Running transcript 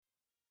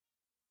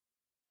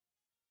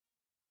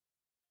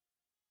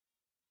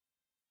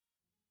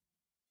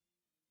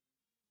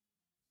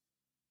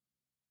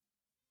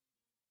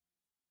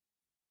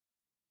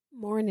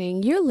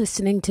Morning. You're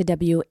listening to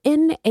WNHHLP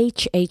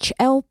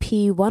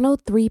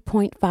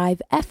 103.5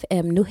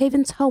 FM, New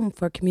Haven's home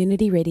for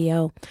community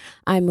radio.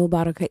 I'm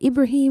Mubaraka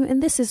Ibrahim,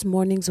 and this is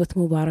Mornings with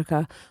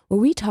Mubaraka,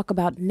 where we talk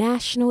about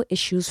national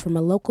issues from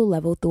a local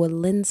level through a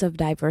lens of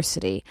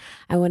diversity.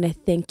 I want to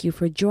thank you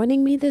for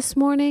joining me this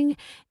morning.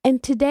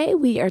 And today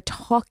we are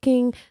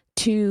talking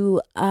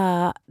to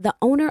the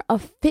owner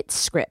of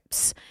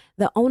FitScripts.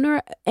 The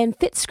owner and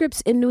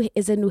FitScripts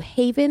is a New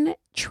Haven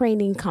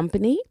training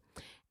company.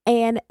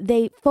 And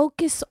they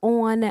focus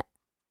on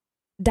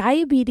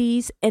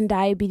diabetes and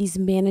diabetes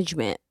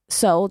management.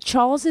 So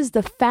Charles is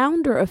the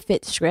founder of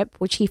FitScript,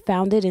 which he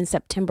founded in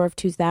September of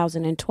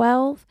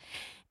 2012.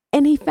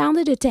 And he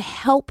founded it to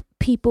help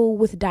people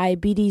with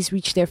diabetes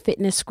reach their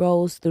fitness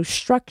goals through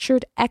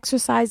structured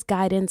exercise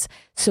guidance,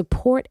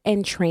 support,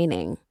 and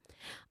training.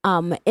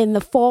 In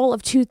the fall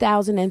of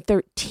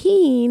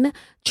 2013,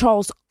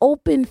 Charles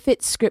opened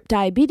FitScript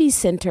Diabetes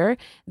Center,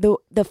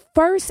 the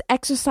first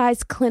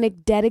exercise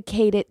clinic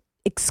dedicated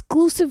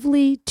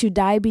exclusively to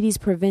diabetes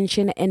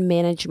prevention and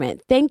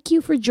management. Thank you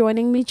for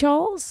joining me,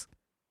 Charles.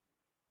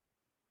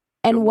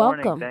 And Good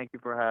morning. welcome. Thank you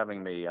for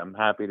having me. I'm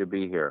happy to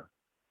be here.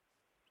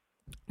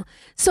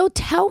 So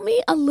tell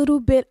me a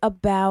little bit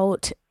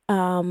about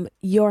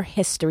your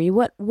history.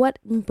 What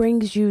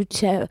brings you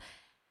to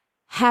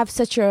have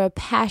such a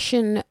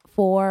passion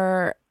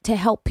to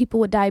help people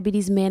with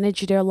diabetes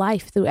manage their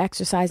life through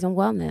exercise and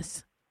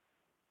wellness?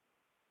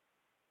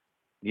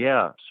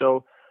 Yeah.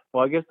 Well,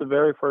 I guess the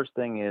very first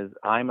thing is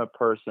I'm a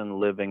person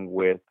living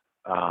with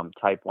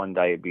type 1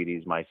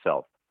 diabetes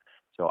myself.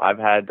 So I've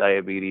had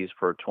diabetes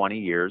for 20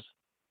 years.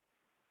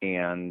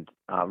 And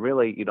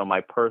really,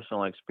 my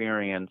personal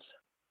experience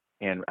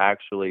and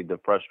actually the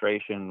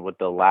frustration with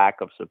the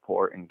lack of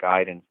support and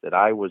guidance that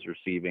I was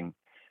receiving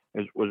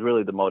was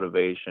really the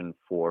motivation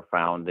for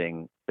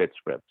founding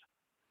FitScript.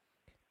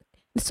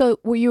 So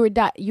you were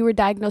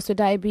diagnosed with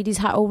diabetes.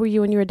 How old were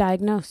you when you were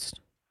diagnosed?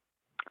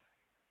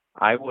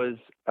 I was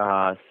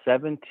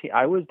 17.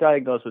 I was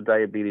diagnosed with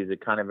diabetes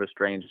at kind of a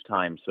strange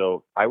time.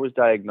 So I was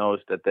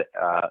diagnosed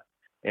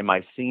in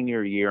my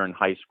senior year in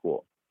high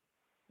school,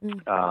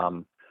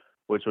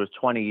 which was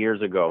 20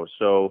 years ago.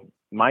 So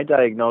my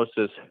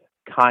diagnosis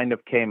kind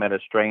of came at a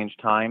strange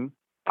time.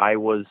 I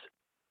was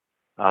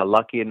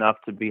lucky enough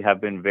to have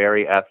been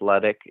very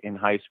athletic in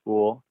high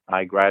school.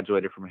 I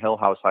graduated from Hill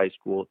House High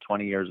School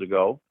 20 years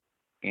ago,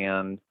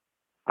 and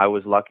I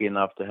was lucky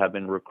enough to have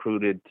been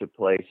recruited to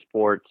play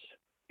sports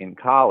in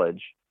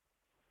college.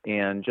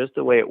 And just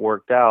the way it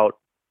worked out,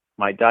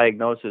 my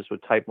diagnosis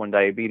with type 1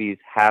 diabetes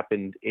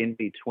happened in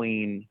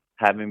between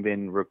having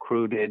been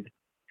recruited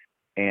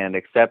and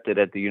accepted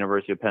at the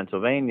University of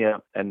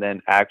Pennsylvania and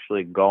then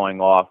actually going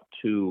off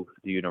to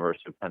the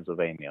University of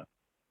Pennsylvania.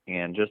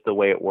 And just the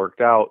way it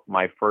worked out,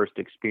 my first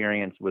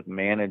experience with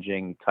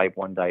managing type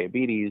 1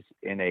 diabetes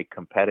in a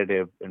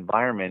competitive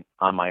environment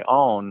on my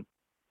own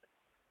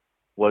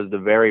was the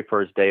very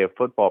first day of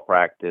football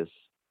practice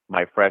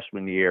my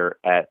freshman year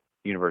at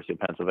University of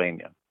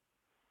Pennsylvania.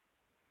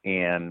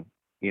 And,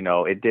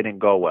 it didn't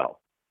go well.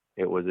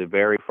 It was a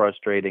very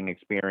frustrating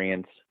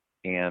experience.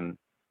 And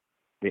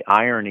the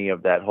irony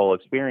of that whole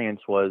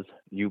experience was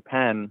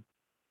UPenn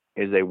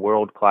is a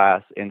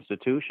world-class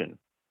institution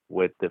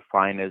with the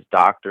finest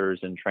doctors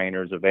and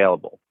trainers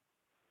available.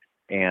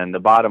 And the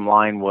bottom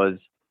line was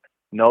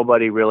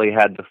nobody really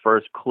had the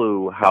first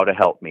clue how to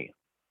help me,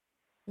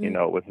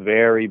 with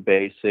very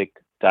basic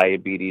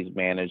diabetes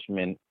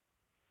management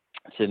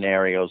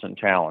scenarios and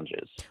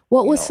challenges.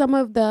 What was some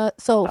of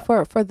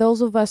for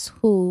those of us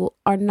who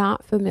are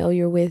not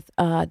familiar with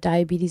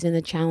diabetes and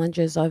the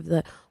challenges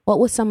what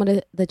was some of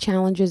the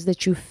challenges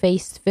that you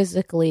faced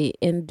physically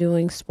in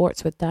doing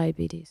sports with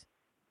diabetes?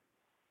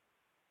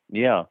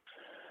 Yeah.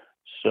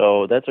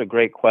 So that's a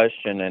great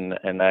question,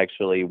 and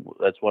actually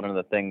that's one of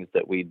the things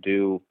that we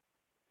do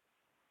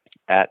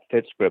at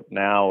FitScript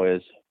now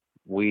is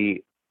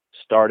we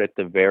start at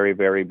the very,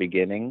 very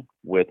beginning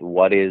with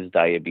what is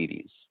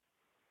diabetes.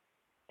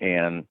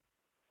 And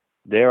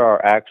there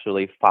are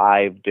actually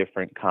 5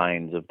 different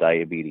kinds of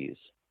diabetes.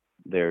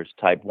 There's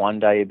type 1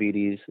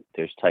 diabetes,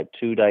 there's type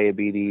 2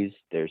 diabetes,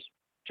 there's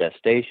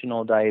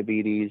gestational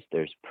diabetes,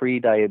 there's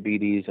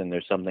pre-diabetes, and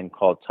there's something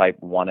called type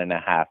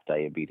 1.5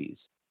 diabetes.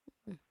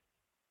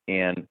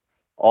 And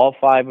all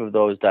 5 of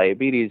those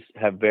diabetes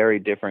have very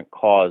different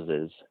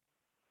causes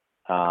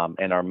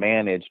and are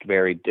managed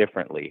very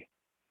differently,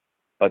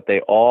 but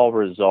they all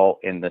result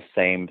in the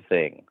same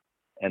thing.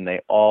 And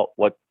the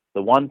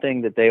one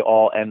thing that they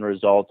all end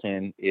result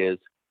in is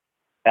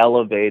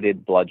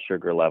elevated blood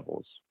sugar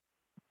levels.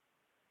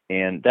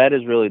 And that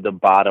is really the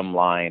bottom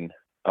line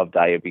of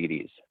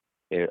diabetes,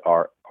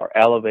 are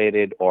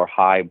elevated or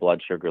high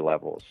blood sugar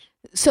levels.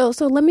 So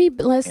let me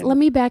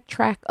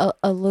backtrack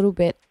a little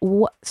bit.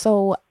 What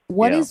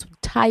is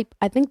type?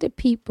 I think that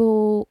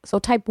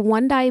type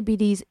 1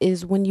 diabetes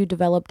is when you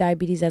develop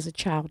diabetes as a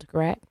child,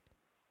 correct?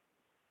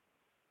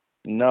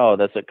 No,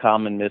 that's a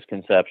common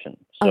misconception.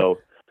 So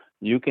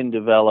you can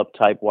develop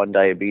type 1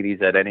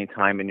 diabetes at any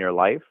time in your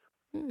life,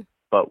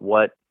 but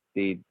what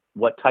the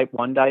what type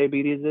 1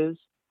 diabetes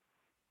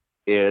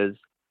is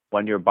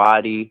when your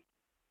body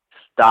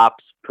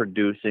stops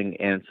producing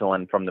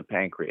insulin from the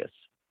pancreas.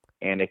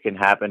 And it can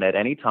happen at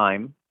any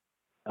time.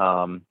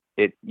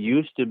 It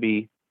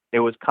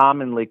was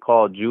commonly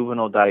called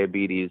juvenile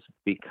diabetes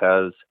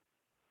because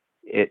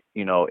it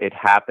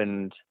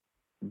happened.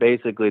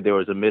 Basically, there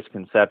was a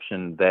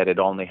misconception that it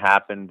only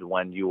happened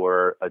when you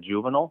were a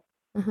juvenile.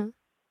 Mm-hmm.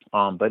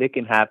 But it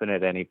can happen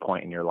at any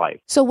point in your life.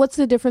 So what's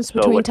the difference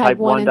between what type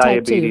 1 and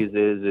type 2?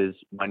 diabetes is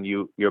when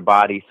your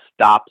body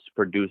stops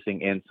producing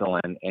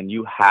insulin and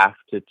you have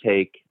to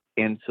take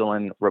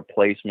insulin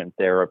replacement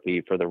therapy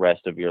for the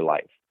rest of your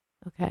life.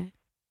 Okay.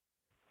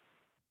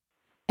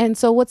 And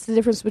so what's the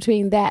difference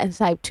between that and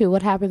type 2?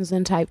 What happens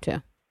in type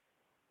 2?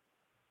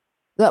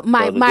 Let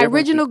me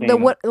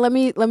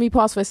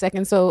pause for a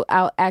second. So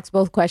I'll ask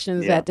both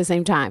questions at the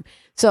same time.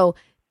 So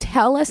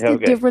tell us the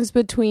difference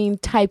between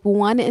type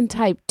 1 and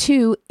type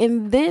 2,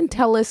 and then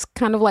tell us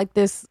kind of like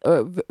this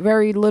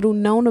very little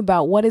known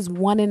about what is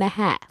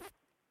 1.5.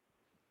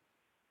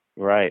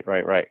 Right.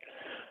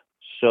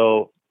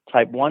 So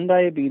type 1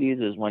 diabetes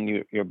is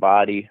when your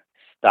body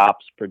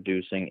stops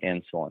producing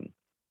insulin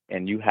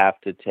and you have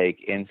to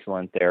take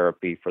insulin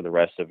therapy for the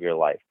rest of your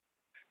life.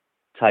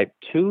 Type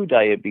 2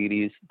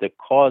 diabetes, the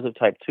cause of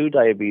type 2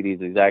 diabetes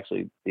is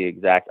actually the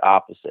exact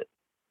opposite.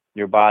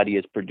 Your body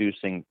is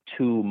producing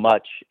too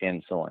much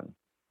insulin,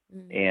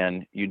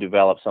 and you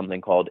develop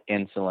something called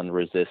insulin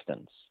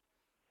resistance.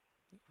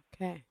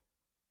 Okay.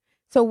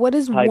 So what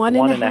is type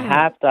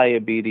 1.5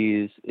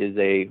 diabetes is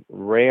a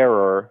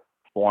rarer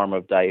form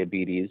of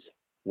diabetes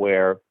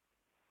where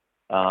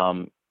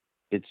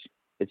it's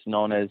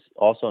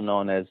also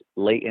known as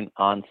latent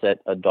onset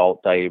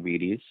adult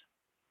diabetes.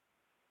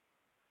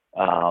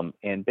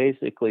 And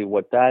basically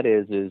what that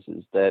is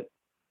that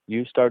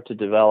you start to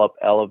develop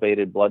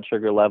elevated blood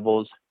sugar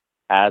levels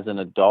as an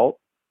adult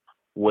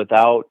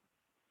without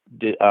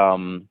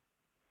the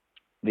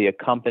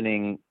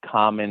accompanying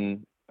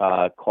common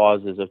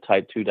causes of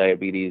type 2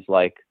 diabetes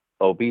like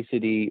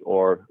obesity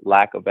or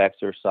lack of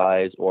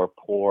exercise or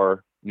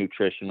poor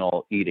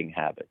nutritional eating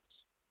habits.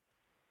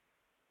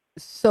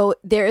 So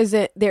there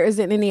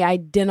isn't any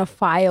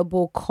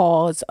identifiable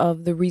cause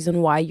of the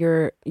reason why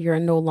you're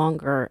no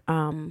longer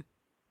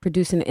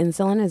producing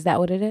insulin. Is that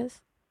what it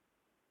is?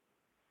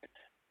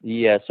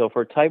 Yeah. So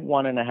for type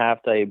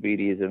 1.5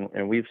 diabetes,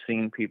 and we've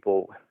seen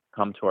people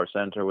come to our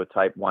center with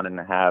type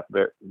 1.5,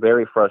 very,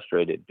 very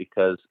frustrated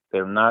because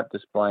they're not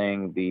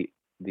displaying the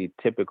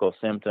typical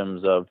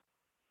symptoms of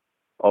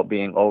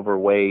being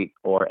overweight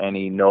or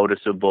any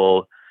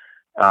noticeable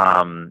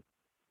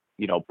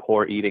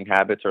poor eating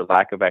habits or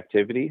lack of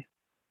activity.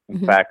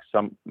 In fact,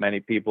 many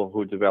people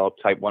who develop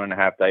type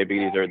 1.5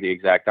 diabetes are the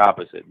exact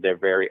opposite. They're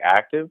very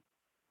active,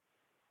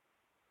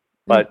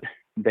 but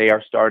they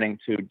are starting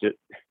to,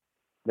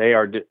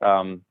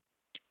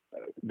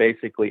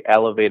 basically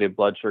elevated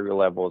blood sugar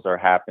levels are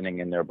happening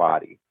in their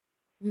body.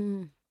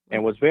 And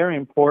what's very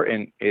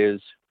important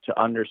is to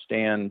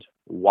understand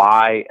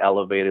why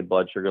elevated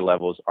blood sugar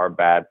levels are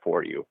bad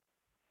for you.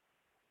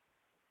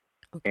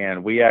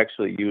 And we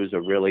actually use a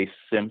really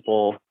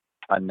simple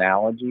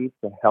analogy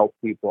to help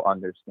people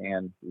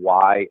understand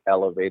why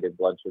elevated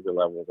blood sugar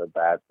levels are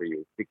bad for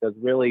you. Because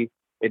really,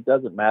 it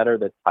doesn't matter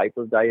the type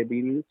of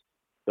diabetes.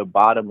 The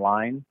bottom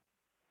line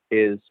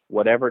is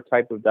whatever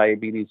type of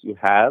diabetes you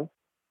have,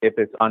 if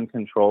it's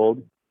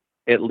uncontrolled,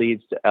 it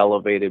leads to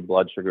elevated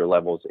blood sugar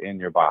levels in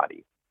your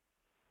body.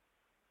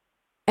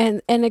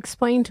 And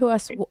explain to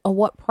us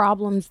what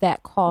problems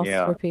that causes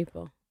for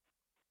people.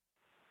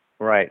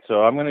 Right.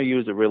 So I'm going to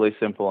use a really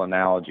simple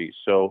analogy.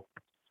 So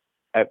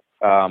I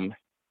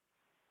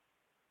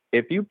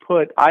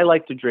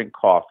like to drink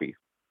coffee.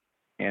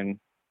 And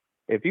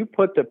if you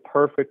put the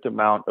perfect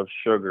amount of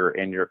sugar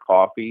in your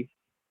coffee,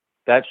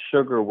 that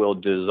sugar will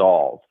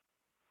dissolve.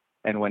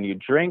 And when you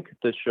drink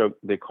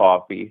the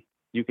coffee,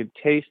 you can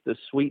taste the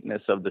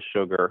sweetness of the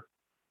sugar,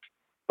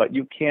 but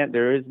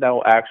there is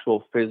no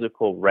actual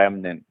physical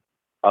remnant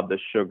of the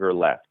sugar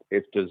left.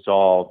 It's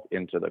dissolved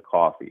into the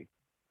coffee.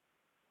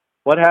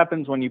 What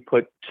happens when you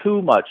put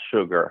too much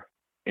sugar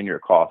in your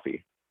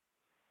coffee?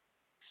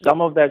 Some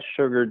of that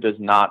sugar does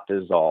not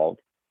dissolve.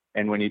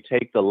 And when you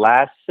take the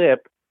last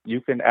sip,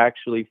 you can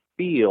actually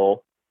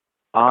feel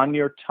on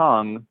your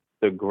tongue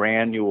the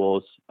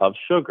granules of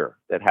sugar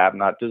that have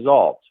not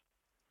dissolved.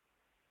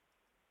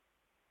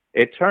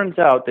 It turns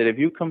out that if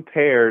you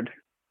compared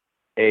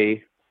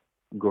a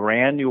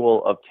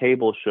granule of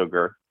table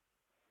sugar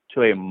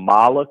to a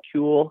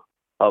molecule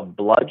of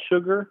blood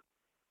sugar,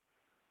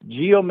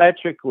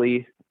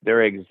 geometrically,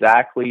 they're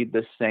exactly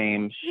the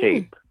same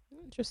shape.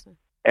 Interesting.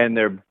 And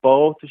they're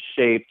both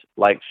shaped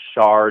like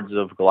shards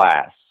of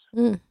glass.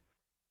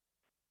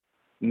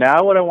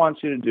 Now what I want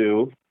you to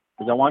do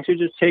is I want you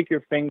to just take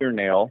your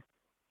fingernail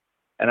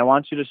and I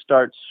want you to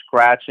start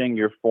scratching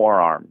your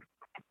forearm.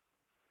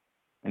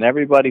 And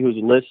everybody who's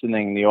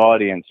listening in the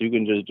audience, you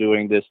can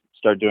just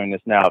start doing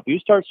this now. If you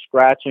start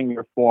scratching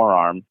your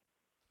forearm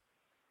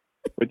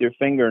with your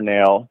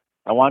fingernail,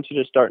 I want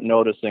you to start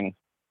noticing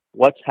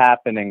what's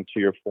happening to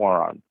your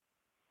forearm.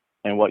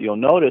 And what you'll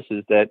notice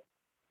is that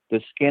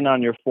the skin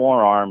on your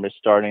forearm is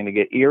starting to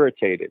get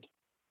irritated.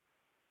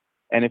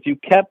 And if you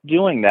kept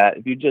doing that,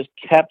 if you just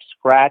kept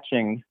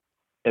scratching,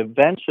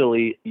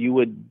 eventually you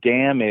would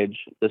damage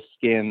the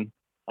skin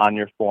on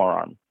your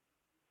forearm.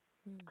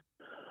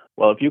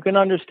 Well, if you can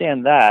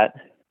understand that,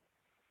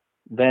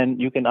 then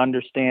you can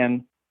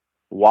understand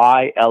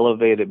why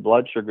elevated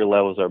blood sugar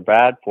levels are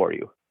bad for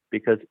you.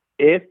 Because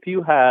if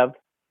you have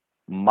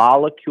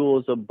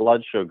molecules of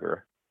blood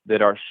sugar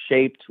that are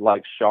shaped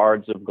like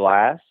shards of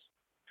glass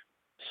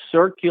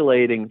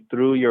circulating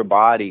through your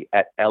body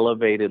at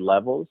elevated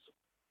levels,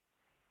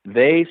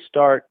 they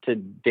start to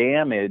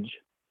damage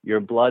your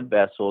blood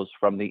vessels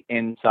from the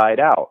inside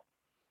out.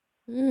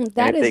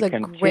 That And if is they a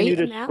continue great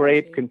to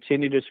analogy.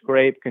 continue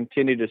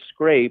to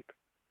scrape,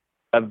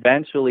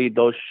 eventually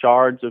those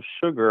shards of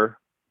sugar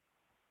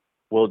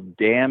will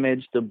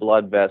damage the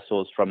blood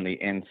vessels from the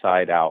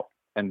inside out.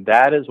 And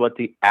that is what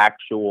the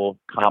actual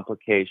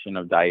complication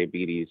of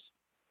diabetes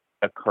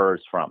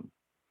occurs from.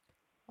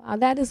 Wow,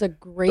 that is a So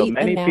great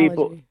many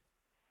people,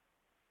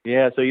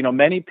 analogy.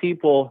 many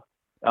people,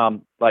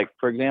 like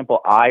for example,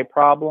 eye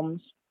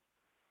problems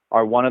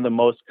are one of the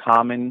most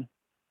common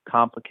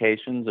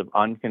complications of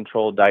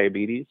uncontrolled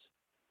diabetes.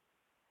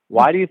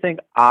 Why do you think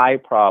eye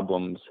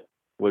problems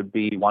would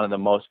be one of the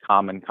most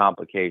common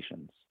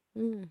complications?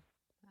 Mm.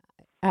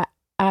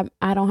 I,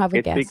 I don't have a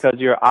It's guess. because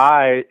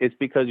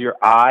your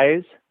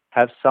eyes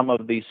have some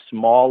of the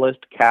smallest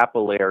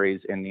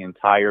capillaries in the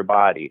entire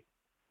body.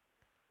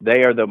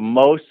 They are the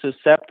most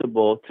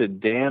susceptible to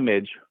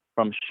damage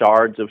from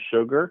shards of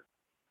sugar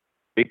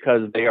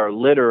because they are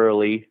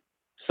literally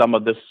some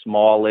of the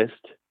smallest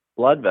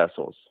blood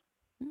vessels.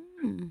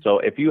 So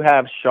if you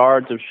have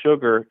shards of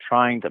sugar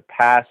trying to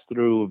pass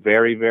through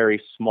very,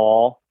 very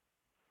small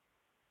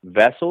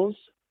vessels,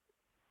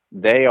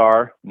 they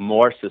are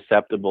more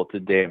susceptible to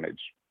damage.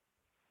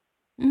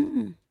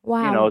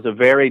 Wow. It's a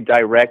very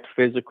direct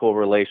physical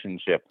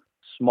relationship.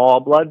 Small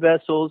blood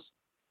vessels,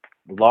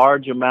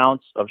 large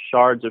amounts of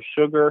shards of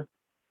sugar,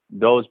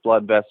 those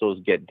blood vessels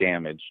get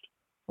damaged.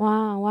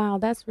 Wow,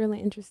 that's really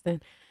interesting.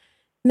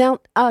 Now,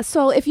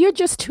 so if you're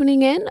just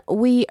tuning in,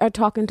 we are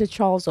talking to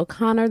Charles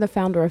O'Connor, the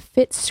founder of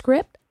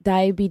FitScript,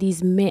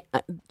 Diabetes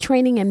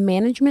Training and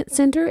Management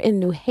Center in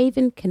New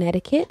Haven,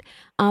 Connecticut.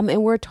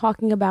 And we're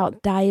talking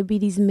about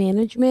diabetes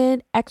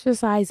management,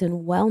 exercise,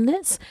 and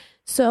wellness.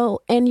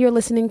 So, and you're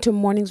listening to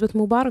Mornings with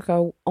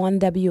Mubaraka on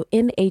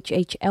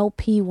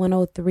WNHHLP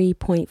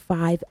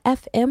 103.5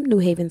 FM, New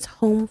Haven's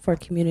home for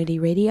community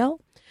radio.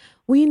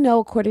 We know,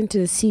 according to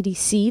the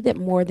CDC, that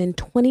more than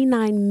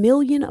 29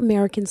 million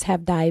Americans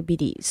have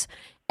diabetes,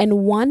 and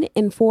 1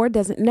 in 4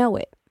 doesn't know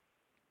it.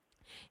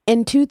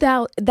 In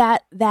 2000,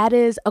 that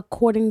is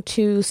according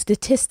to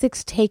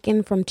statistics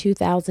taken from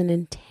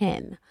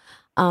 2010.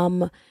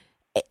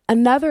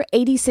 Another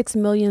 86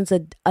 million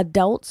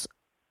adults,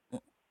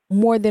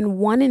 more than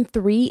 1 in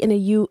 3 in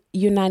the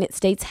United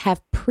States,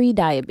 have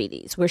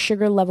pre-diabetes, where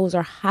sugar levels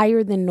are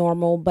higher than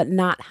normal, but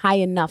not high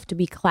enough to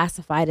be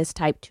classified as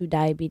type 2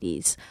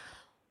 diabetes.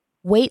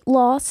 Weight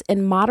loss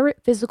and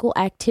moderate physical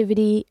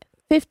activity,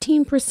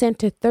 15%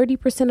 to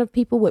 30% of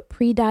people with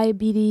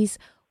prediabetes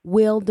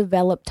will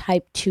develop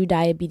type 2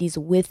 diabetes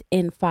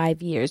within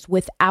 5 years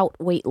without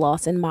weight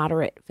loss and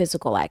moderate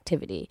physical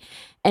activity.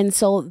 And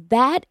so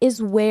that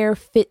is where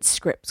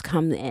FitScript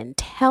comes in.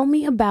 Tell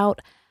me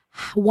about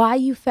why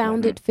you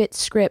founded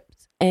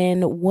FitScript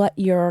and what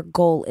your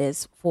goal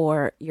is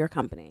for your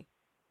company.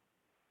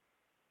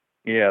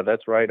 Yeah,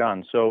 that's right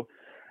on. So,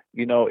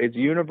 it's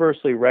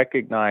universally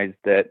recognized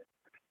that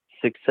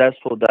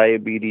successful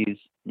diabetes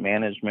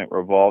management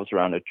revolves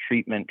around a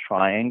treatment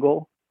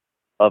triangle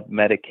of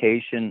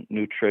medication,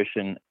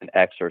 nutrition, and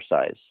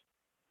exercise.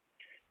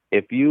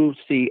 If you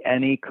see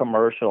any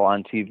commercial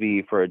on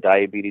TV for a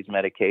diabetes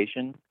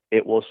medication,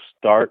 it will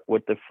start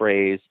with the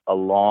phrase,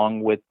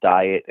 along with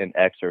diet and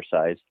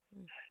exercise.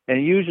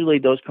 And usually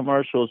those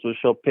commercials will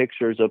show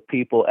pictures of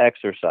people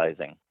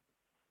exercising.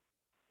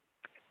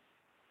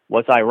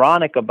 What's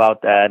ironic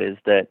about that is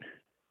that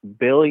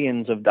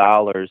billions of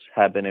dollars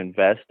have been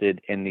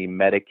invested in the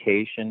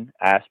medication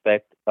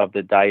aspect of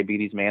the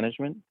diabetes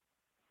management,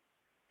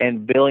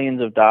 and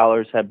billions of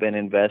dollars have been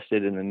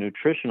invested in the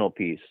nutritional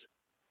piece.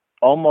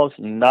 Almost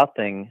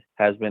nothing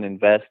has been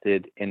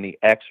invested in the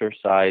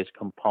exercise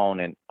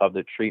component of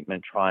the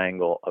treatment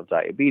triangle of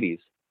diabetes.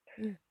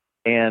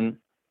 And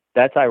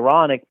that's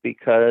ironic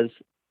because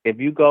if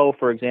you go,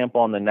 for example,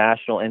 on the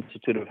National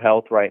Institute of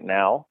Health right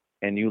now,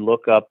 and you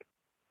look up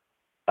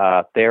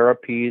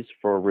therapies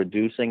for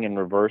reducing and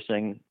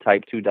reversing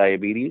type 2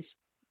 diabetes,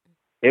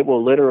 it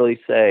will literally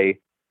say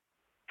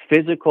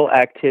physical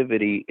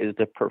activity is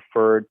the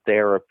preferred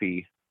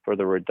therapy for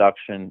the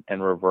reduction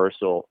and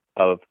reversal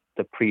of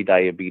the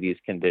prediabetes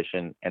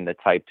condition and the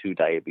type 2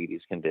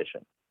 diabetes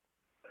condition.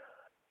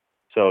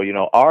 So,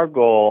 our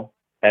goal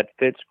at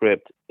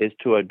FitScript is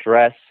to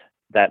address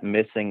that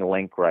missing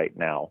link right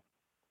now.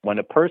 When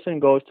a person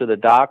goes to the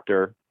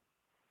doctor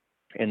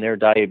and their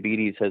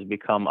diabetes has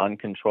become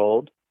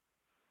uncontrolled,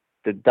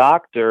 the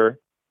doctor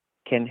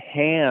can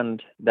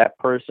hand that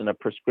person a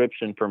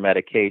prescription for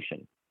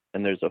medication.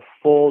 And there's a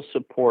full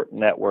support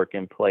network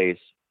in place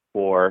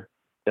for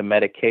the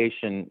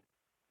medication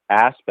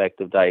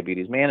aspect of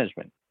diabetes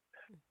management.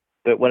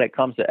 But when it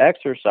comes to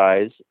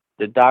exercise,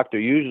 the doctor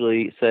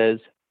usually says,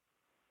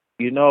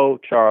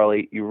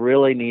 Charlie, you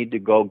really need to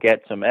go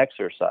get some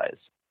exercise.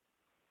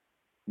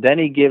 Then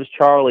he gives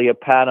Charlie a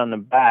pat on the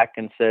back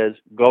and says,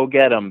 go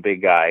get him,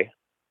 big guy,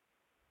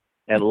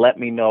 and let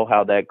me know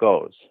how that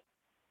goes.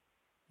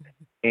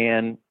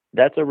 And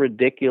that's a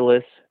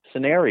ridiculous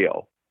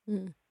scenario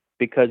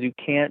because you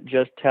can't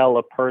just tell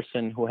a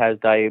person who has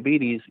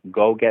diabetes,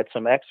 go get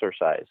some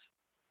exercise.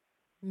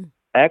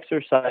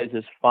 Exercise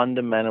is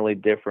fundamentally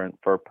different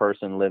for a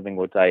person living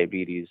with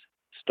diabetes,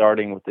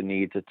 starting with the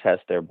need to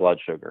test their blood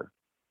sugar.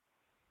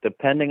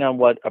 Depending on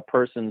what a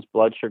person's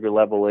blood sugar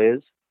level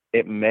is,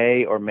 it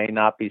may or may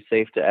not be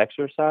safe to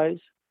exercise,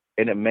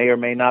 and it may or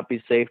may not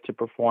be safe to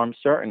perform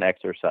certain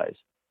exercise.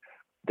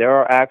 There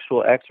are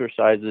actual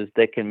exercises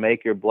that can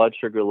make your blood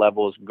sugar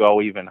levels go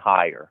even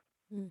higher.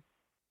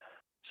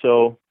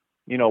 So,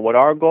 what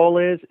our goal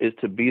is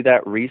to be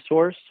that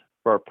resource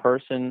for a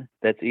person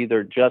that's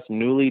either just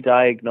newly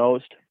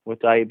diagnosed with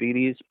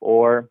diabetes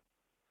or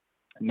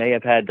may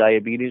have had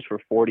diabetes for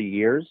 40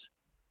 years.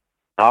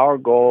 Our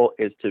goal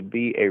is to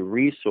be a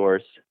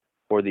resource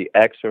for the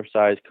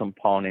exercise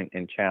component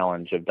and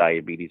challenge of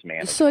diabetes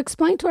management. So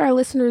explain to our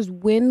listeners,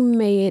 when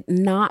may it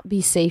not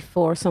be safe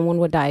for someone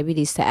with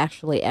diabetes to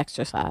actually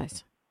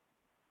exercise?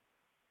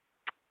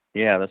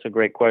 Yeah, that's a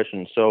great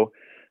question. So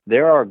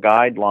there are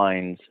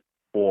guidelines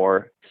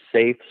for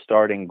safe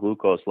starting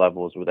glucose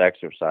levels with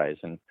exercise.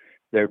 And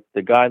the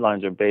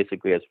guidelines are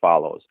basically as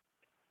follows.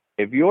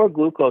 If your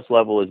glucose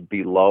level is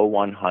below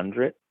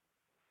 100,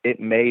 it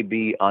may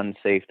be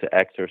unsafe to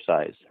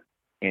exercise,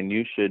 and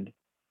you should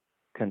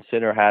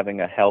consider having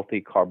a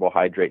healthy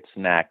carbohydrate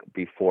snack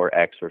before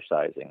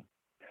exercising.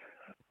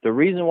 The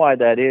reason why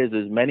that is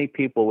many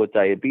people with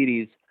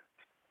diabetes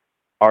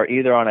are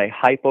either on a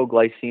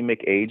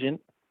hypoglycemic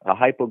agent. A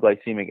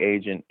hypoglycemic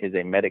agent is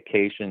a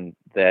medication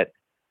that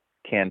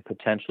can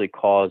potentially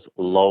cause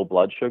low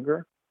blood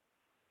sugar.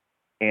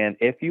 And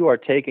if you are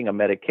taking a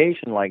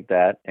medication like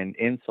that, and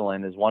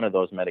insulin is one of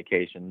those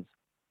medications,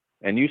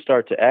 and you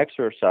start to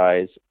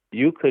exercise,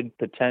 you could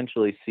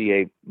potentially see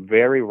a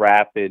very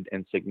rapid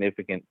and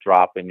significant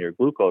drop in your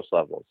glucose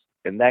levels.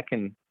 And that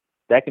can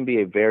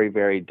be a very,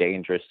 very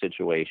dangerous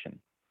situation.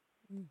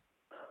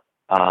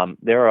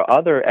 There are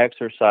other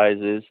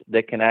exercises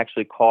that can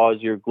actually cause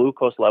your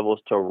glucose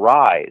levels to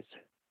rise.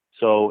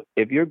 So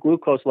if your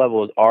glucose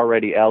level is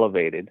already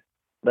elevated,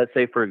 let's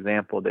say, for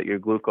example, that your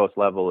glucose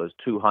level is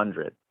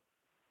 200,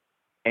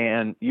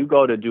 and you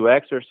go to do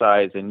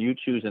exercise and you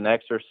choose an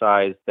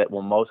exercise that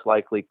will most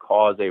likely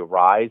cause a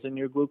rise in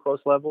your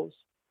glucose levels,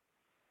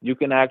 you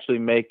can actually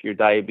make your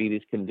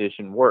diabetes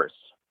condition worse.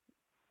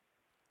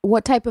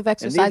 What type of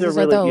exercises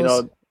are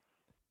those?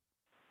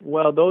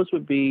 Well, those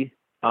would be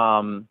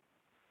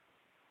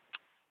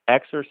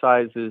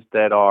exercises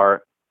that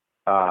are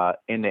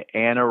in the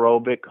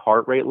anaerobic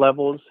heart rate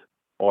levels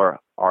or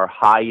are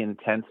high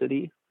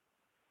intensity.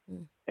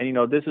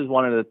 And, this is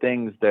one of the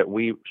things that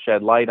we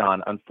shed light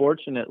on.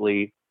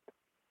 Unfortunately,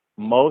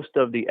 most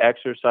of the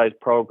exercise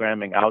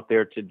programming out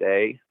there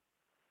today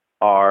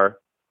are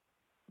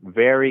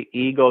very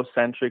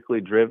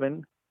egocentrically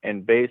driven.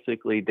 And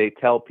basically, they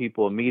tell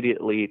people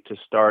immediately to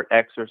start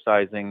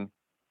exercising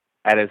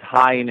at as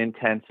high an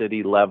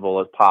intensity level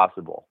as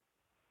possible.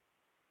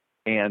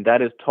 And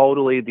that is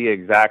totally the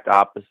exact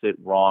opposite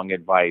wrong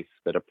advice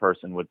that a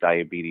person with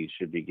diabetes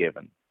should be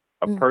given.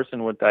 A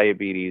person with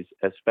diabetes,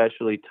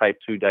 especially type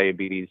 2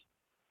 diabetes,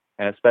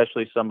 and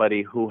especially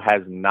somebody who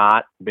has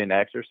not been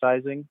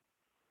exercising,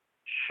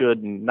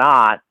 should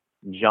not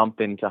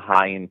jump into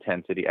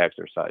high-intensity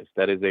exercise.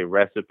 That is a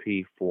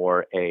recipe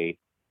for a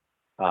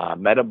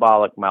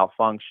metabolic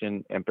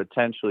malfunction and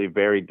potentially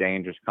very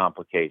dangerous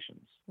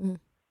complications.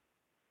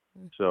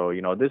 So,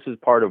 this is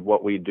part of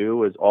what we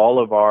do is all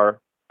of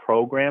our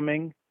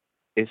programming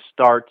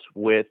starts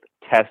with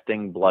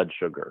testing blood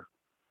sugar.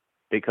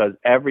 Because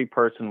every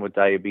person with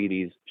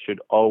diabetes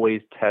should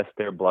always test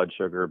their blood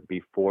sugar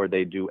before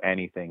they do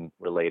anything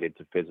related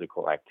to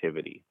physical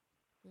activity.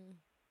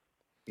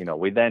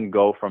 We then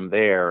go from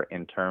there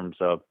in terms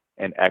of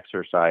an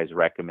exercise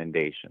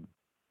recommendation.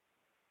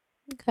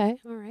 Okay,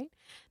 all right.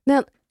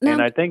 Now,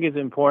 and I think it's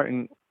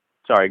important.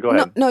 Sorry, go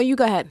ahead. No, you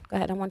go ahead. Go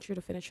ahead. I want you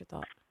to finish your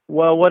thought.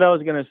 Well, what I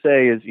was going to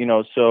say is,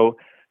 so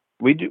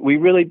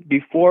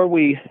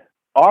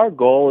our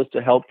goal is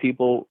to help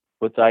people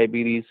with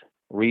diabetes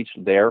reach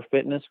their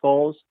fitness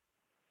goals.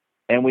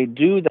 And we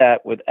do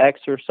that with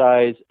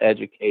exercise,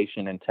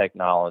 education, and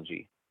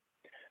technology.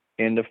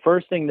 And the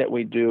first thing that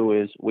we do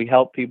is we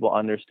help people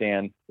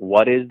understand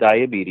what is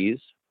diabetes,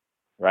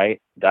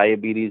 right?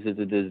 Diabetes is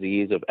a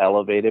disease of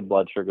elevated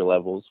blood sugar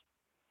levels.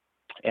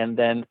 And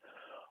then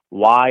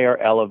why are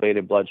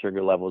elevated blood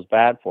sugar levels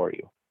bad for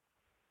you?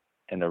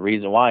 And the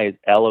reason why is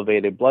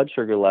elevated blood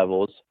sugar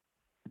levels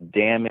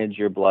damage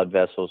your blood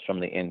vessels from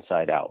the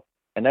inside out.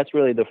 And that's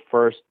really the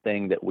first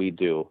thing that we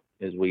do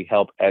is we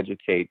help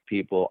educate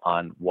people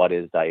on what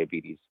is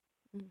diabetes.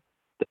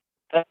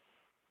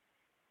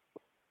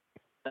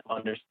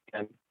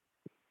 Understand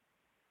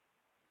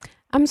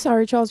I'm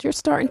sorry, Charles, you're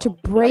starting to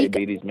break.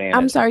 diabetes I'm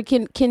management. sorry,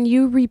 can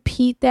you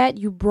repeat that?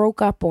 You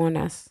broke up on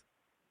us.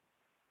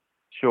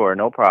 Sure,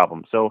 no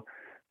problem. So,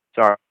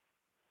 sorry,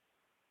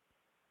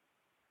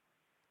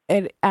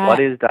 And what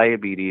is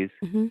diabetes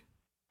mhm.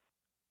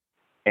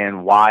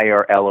 and why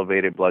are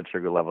elevated blood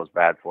sugar levels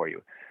bad for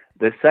you?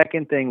 The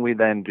second thing we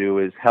then do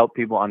is help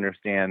people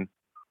understand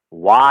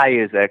why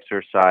is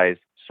exercise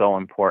so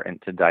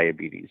important to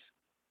diabetes.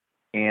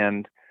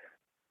 And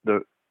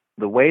the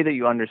the way that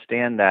you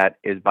understand that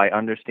is by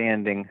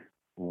understanding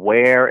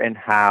where and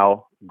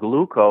how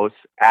glucose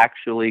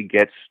actually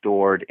gets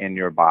stored in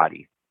your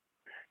body.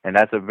 And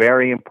that's a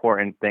very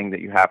important thing that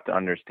you have to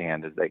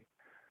understand is that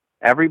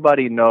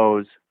everybody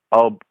knows,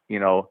 oh,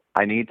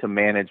 I need to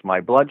manage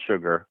my blood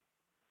sugar.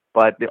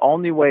 But the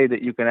only way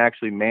that you can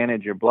actually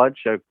manage your blood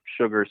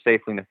sugar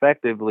safely and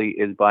effectively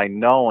is by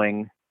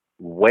knowing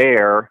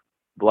where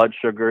blood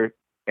sugar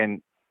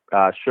and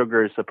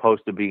sugar is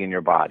supposed to be in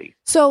your body.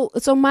 So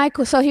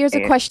Michael, so here's a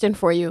And question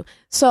for you.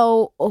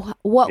 So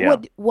yeah,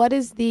 what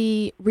is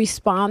the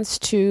response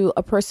to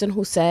a person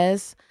who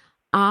says,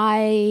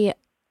 I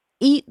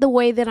eat the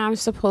way that I'm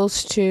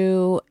supposed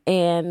to,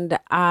 and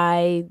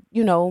I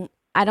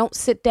don't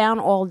sit down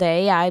all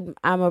day.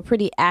 I'm a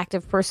pretty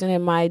active person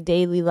in my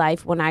daily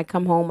life. When I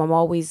come home, I'm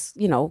always,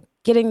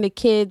 getting the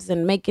kids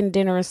and making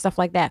dinner and stuff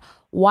like that.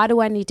 Why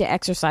do I need to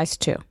exercise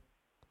too?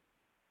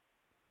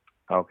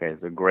 okay,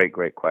 it's a great,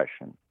 great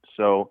question.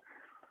 So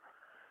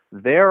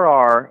there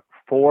are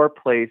 4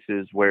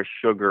 places where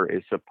sugar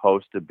is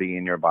supposed to be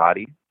in your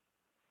body.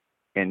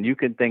 And you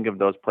can think of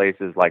those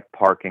places like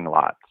parking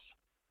lots.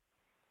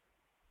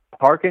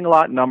 Parking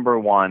lot number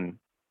 1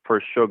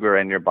 for sugar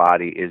in your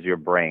body is your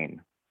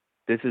brain.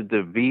 This is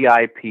the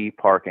VIP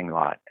parking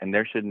lot, and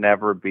there should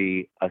never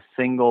be a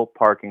single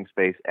parking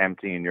space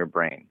empty in your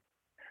brain.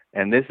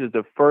 And this is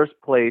the first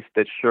place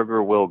that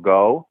sugar will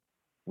go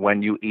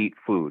when you eat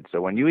food.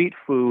 So when you eat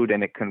food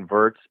and it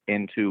converts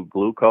into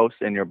glucose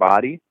in your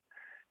body,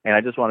 and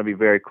I just want to be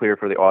very clear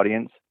for the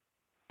audience,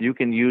 you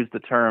can use the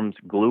terms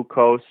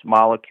glucose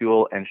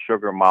molecule and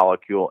sugar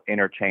molecule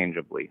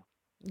interchangeably.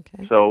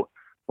 Okay. So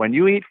when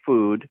you eat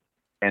food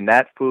and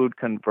that food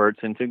converts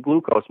into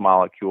glucose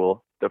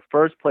molecule, the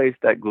first place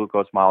that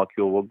glucose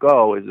molecule will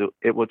go is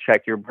it will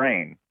check your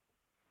brain.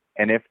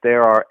 And if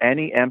there are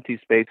any empty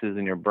spaces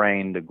in your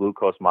brain, the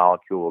glucose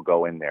molecule will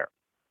go in there.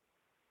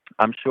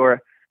 I'm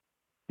sure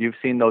you've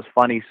seen those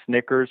funny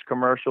Snickers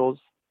commercials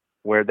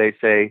where they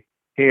say,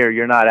 here,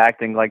 you're not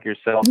acting like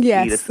yourself, eat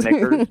a Yes.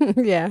 Snickers,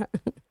 Yeah.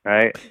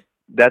 right?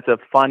 That's a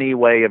funny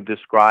way of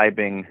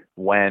describing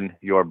when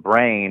your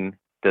brain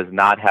does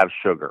not have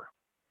sugar,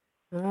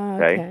 Oh,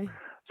 okay? okay.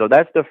 So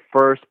that's the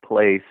first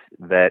place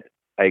that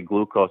a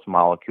glucose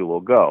molecule will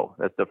go.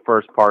 That's the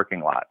first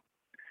parking lot.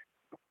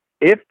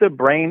 If the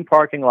brain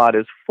parking lot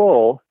is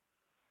full,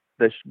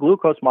 the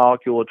glucose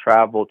molecule will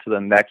travel to the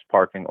next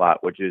parking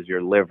lot, which is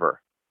your liver.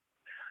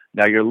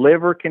 Now, your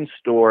liver can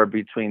store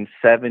between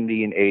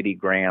 70 and 80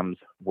 grams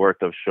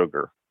worth of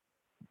sugar,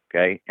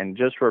 okay? And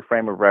just for a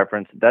frame of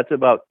reference, that's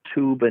about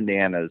 2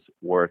 bananas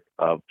worth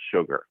of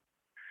sugar.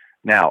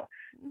 Now,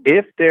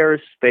 if there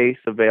is space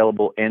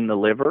available in the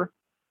liver,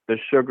 the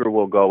sugar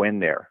will go in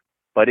there.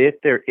 But if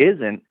there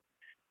isn't,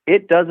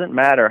 it doesn't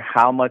matter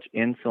how much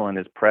insulin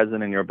is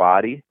present in your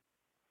body.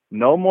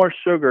 No more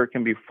sugar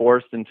can be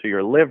forced into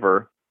your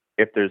liver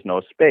if there's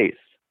no space.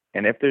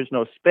 And if there's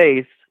no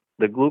space,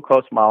 the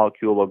glucose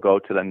molecule will go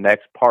to the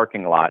next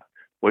parking lot,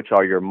 which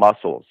are your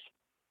muscles.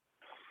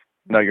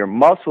 Now, your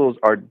muscles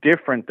are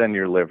different than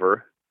your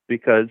liver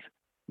because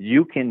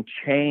you can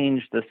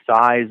change the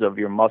size of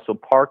your muscle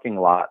parking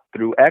lot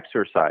through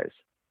exercise.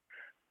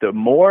 The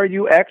more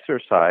you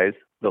exercise,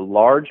 the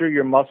larger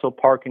your muscle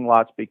parking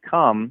lots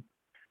become,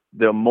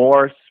 the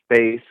more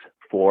space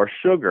for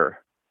sugar.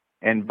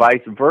 And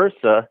vice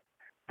versa,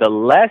 the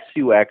less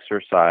you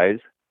exercise,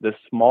 the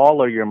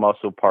smaller your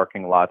muscle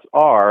parking lots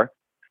are,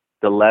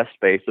 the less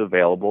space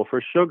available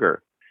for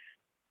sugar.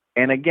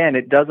 And again,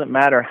 it doesn't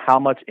matter how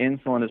much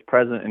insulin is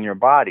present in your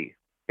body.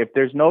 If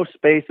there's no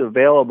space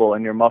available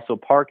in your muscle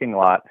parking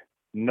lot,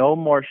 no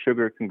more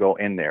sugar can go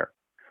in there,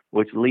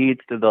 which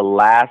leads to the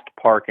last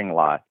parking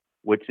lot,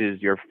 which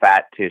is your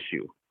fat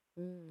tissue.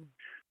 Mm.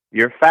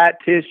 Your fat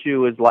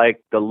tissue is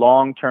like the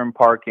long-term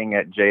parking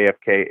at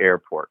JFK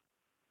Airport.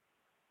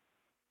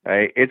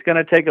 Right? It's going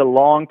to take a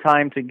long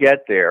time to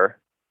get there,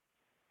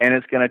 and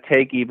it's going to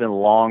take even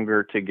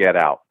longer to get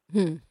out.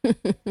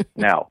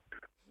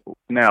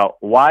 Now,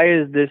 why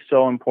is this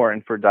so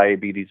important for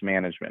diabetes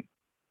management?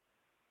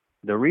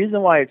 The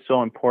reason why it's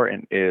so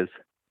important is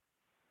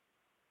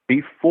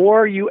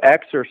before you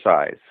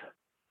exercise,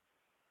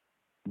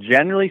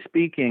 generally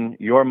speaking,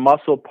 your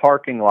muscle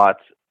parking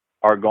lots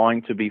are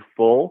going to be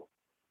full,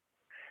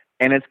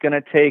 and it's going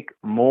to take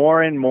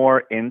more and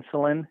more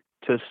insulin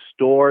to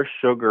store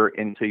sugar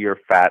into your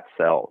fat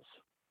cells.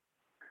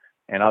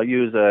 And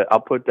I'll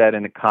put that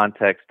in the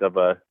context of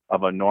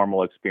a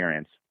normal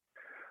experience.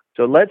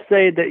 So let's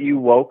say that you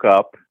woke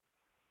up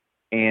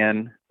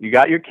and you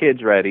got your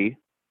kids ready,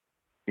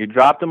 you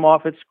dropped them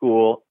off at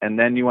school, and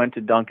then you went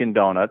to Dunkin'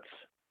 Donuts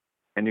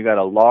and you got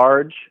a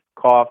large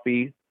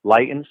coffee,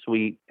 light and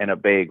sweet, and a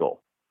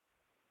bagel.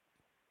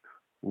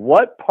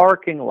 What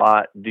parking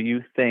lot do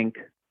you think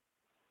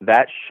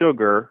that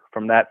sugar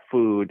from that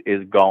food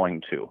is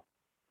going to?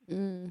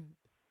 Mm,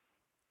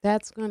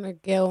 that's going to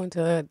go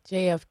into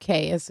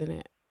JFK, isn't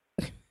it?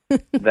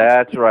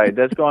 That's right.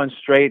 That's going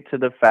straight to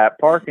the fat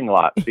parking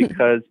lot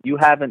because you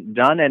haven't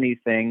done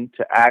anything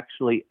to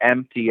actually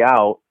empty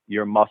out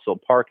your muscle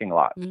parking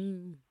lots.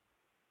 Mm.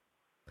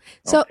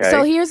 So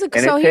Okay. here's a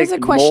And so it here's takes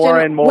a more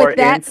question and more with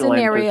that insulin to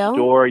scenario.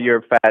 store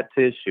your fat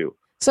tissue.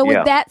 So with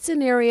Yeah. that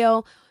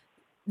scenario,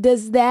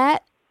 does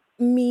that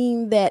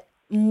mean that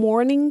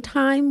morning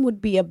time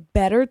would be a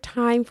better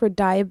time for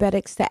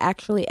diabetics to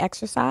actually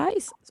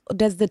exercise?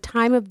 Does the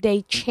time of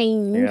day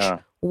change Yeah.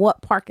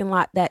 what parking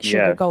lot that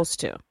sugar Yes. goes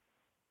to?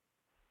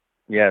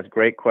 Yes.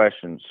 Great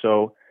question.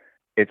 So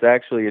it's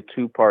actually a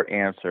two-part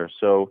answer.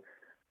 So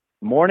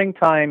morning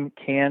time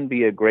can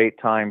be a great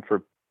time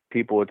for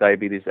people with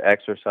diabetes to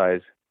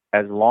exercise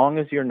as long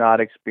as you're not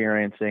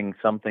experiencing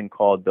something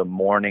called the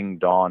morning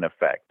dawn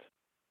effect.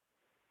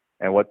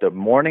 And what the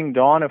morning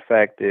dawn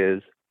effect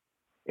is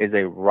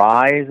a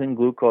rise in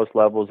glucose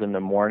levels in the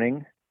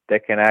morning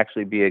that can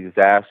actually be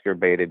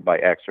exacerbated by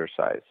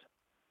exercise.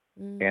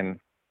 And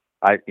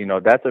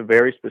that's a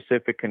very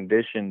specific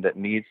condition that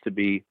needs to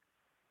be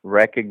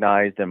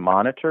recognized and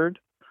monitored.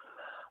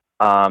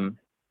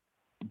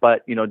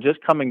 But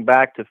just coming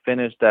back to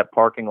finish that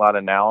parking lot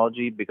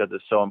analogy because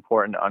it's so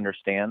important to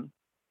understand.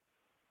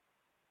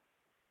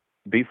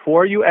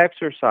 Before you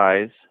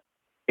exercise,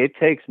 it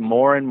takes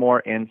more and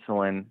more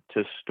insulin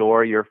to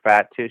store your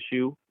fat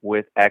tissue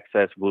with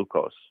excess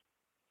glucose.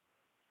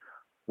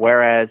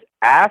 Whereas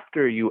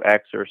after you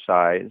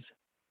exercise,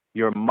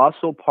 your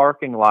muscle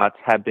parking lots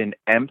have been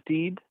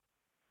emptied,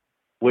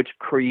 which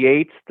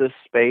creates the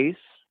space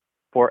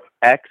for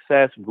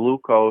excess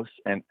glucose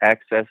and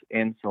excess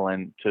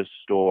insulin to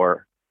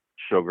store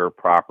sugar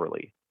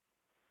properly.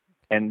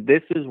 And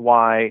this is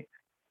why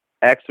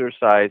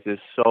exercise is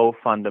so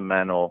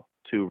fundamental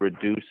to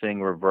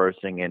reducing,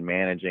 reversing, and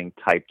managing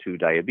type 2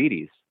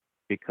 diabetes.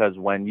 Because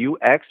when you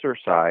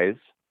exercise,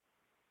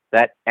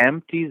 that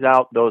empties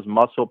out those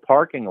muscle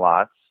parking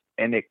lots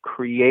and it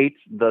creates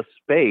the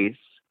space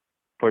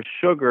for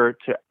sugar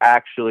to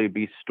actually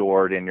be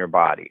stored in your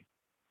body.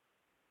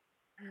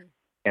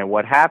 And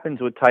what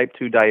happens with type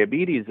 2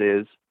 diabetes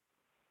is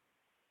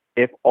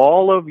if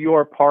all of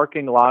your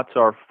parking lots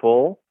are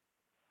full,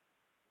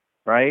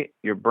 right?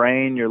 Your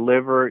brain, your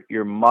liver,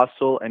 your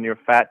muscle, and your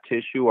fat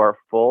tissue are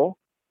full.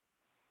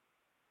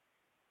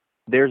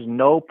 There's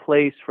no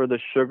place for the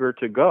sugar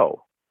to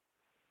go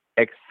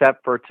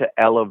except for to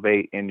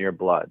elevate in your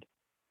blood.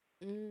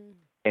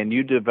 And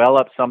you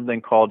develop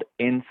something called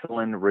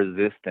insulin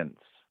resistance.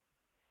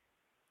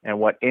 And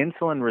what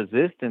insulin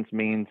resistance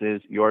means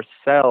is your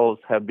cells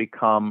have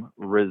become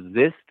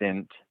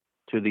resistant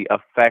to the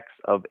effects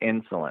of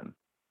insulin.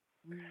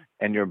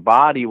 And your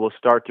body will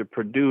start to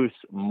produce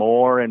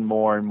more and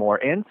more and more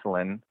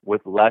insulin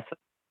with less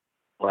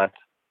and less.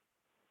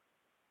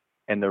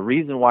 And the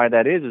reason why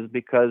that is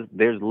because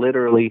there's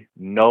literally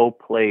no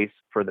place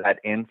for that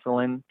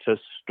insulin to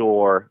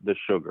store the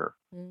sugar,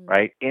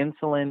 right?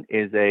 Insulin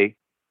is a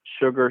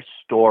sugar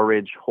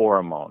storage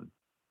hormone.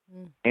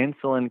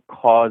 Insulin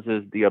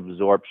causes the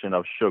absorption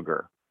of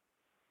sugar,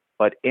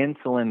 but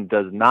insulin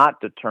does not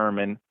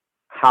determine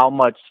how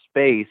much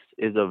space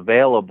is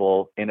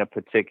available in a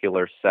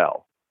particular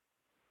cell.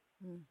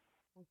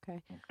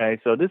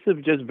 Okay, so this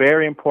is just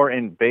very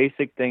important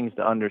basic things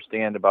to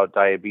understand about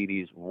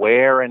diabetes,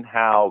 where and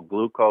how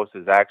glucose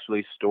is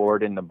actually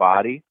stored in the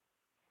body,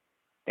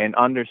 and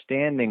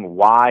understanding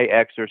why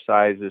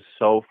exercise is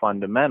so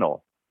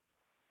fundamental.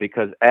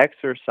 Because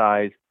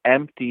exercise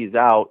empties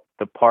out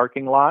the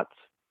parking lots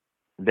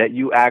that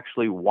you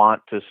actually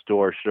want to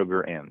store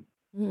sugar in.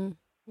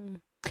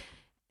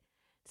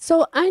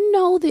 So I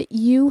know that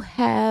you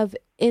have,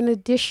 in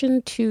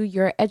addition to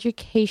your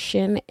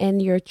education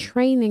and your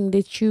training,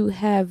 that you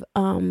have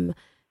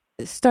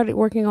started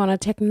working on a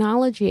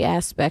technology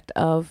aspect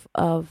of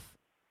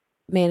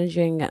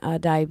managing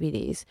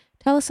diabetes.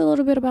 Tell us a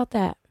little bit about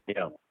that.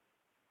 Yeah.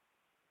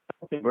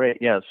 Okay, great.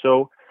 Yeah.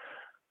 So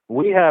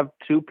we have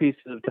two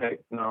pieces of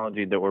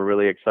technology that we're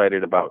really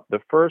excited about.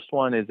 The first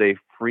one is a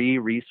free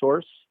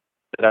resource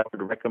that I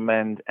would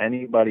recommend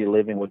anybody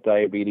living with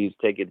diabetes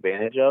take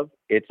advantage of.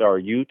 It's our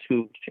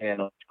YouTube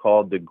channel. It's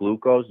called the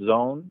Glucose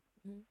Zone.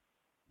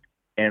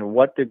 And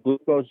what the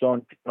Glucose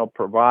Zone channel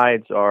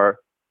provides are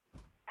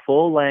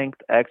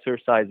full-length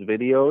exercise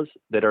videos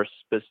that are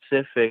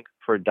specific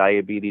for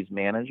diabetes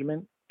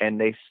management, and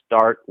they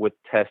start with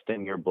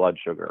testing your blood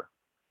sugar.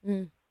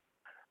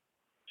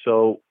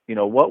 So,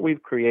 what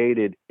we've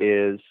created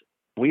is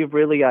we've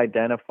really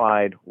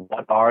identified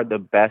what are the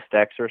best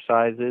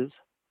exercises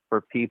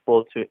for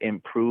people to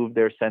improve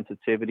their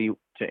sensitivity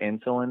to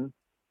insulin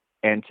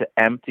and to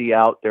empty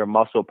out their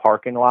muscle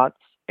parking lots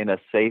in a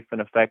safe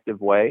and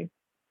effective way.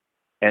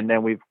 And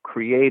then we've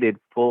created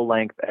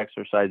full-length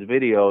exercise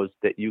videos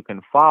that you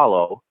can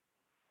follow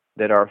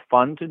that are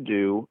fun to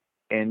do,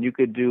 and you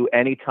could do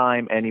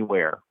anytime,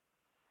 anywhere.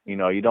 You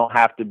don't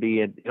have to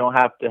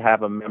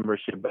have a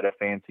membership at a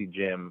fancy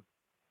gym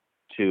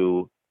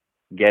to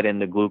get in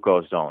the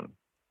glucose zone.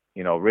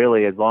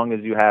 Really, as long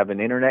as you have an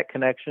internet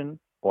connection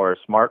or a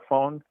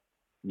smartphone,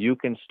 you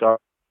can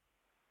start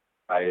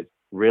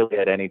really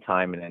at any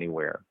time and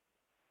anywhere.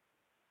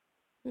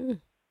 Okay.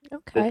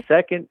 The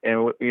second,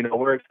 and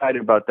we're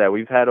excited about that.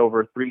 We've had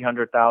over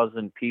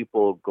 300,000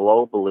 people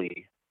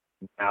globally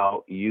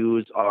now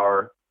use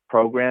our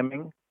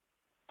programming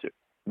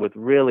with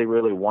really,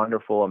 really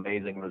wonderful,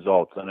 amazing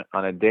results.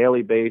 On a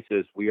daily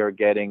basis, we are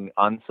getting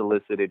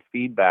unsolicited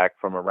feedback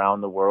from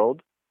around the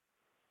world.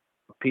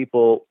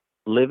 People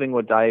living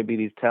with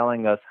diabetes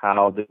telling us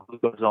how the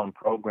Glucozone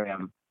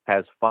program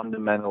has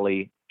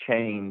fundamentally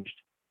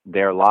changed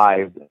their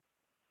lives,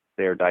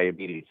 their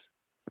diabetes.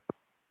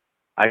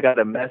 I got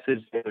a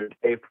message the other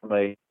day from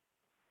a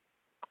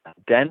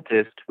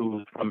dentist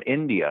who's from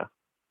India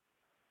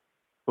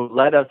who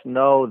let us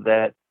know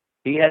that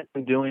he had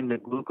been doing the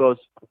glucose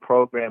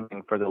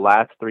programming for the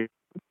last 3 years,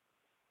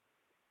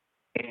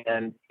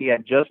 and he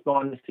had just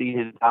gone to see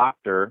his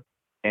doctor,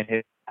 and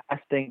his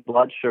fasting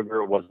blood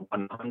sugar was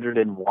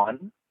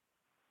 101,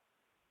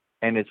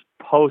 and his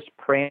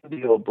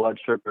postprandial blood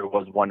sugar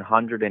was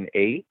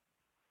 108,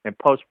 and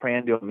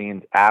postprandial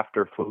means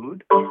after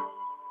food.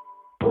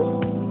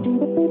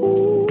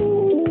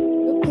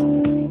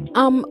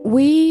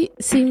 We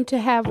seem to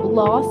have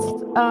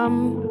lost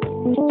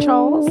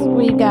Charles.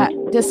 We got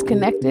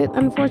disconnected,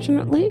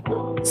 unfortunately.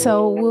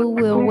 So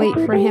we'll wait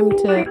for him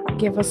to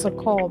give us a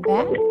call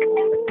back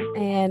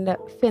and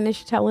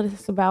finish telling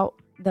us about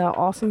the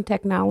awesome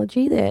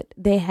technology that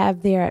they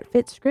have there at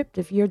FitScript.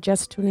 If you're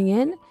just tuning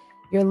in,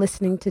 you're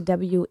listening to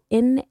WNHHLP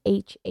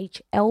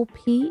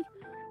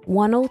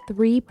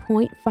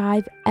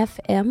 103.5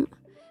 FM,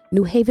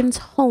 New Haven's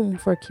home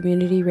for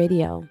community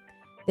radio.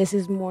 This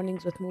is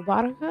Mornings with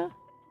Mubaraka.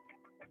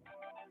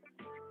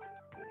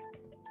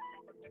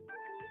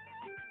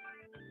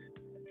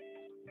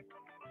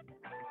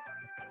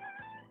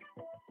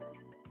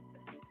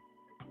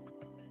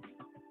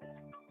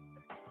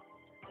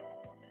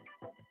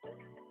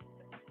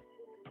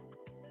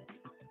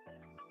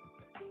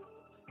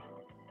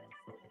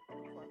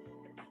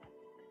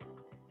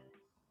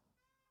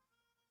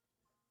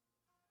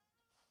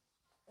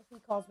 If he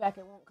calls back,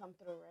 it won't come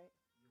through, right?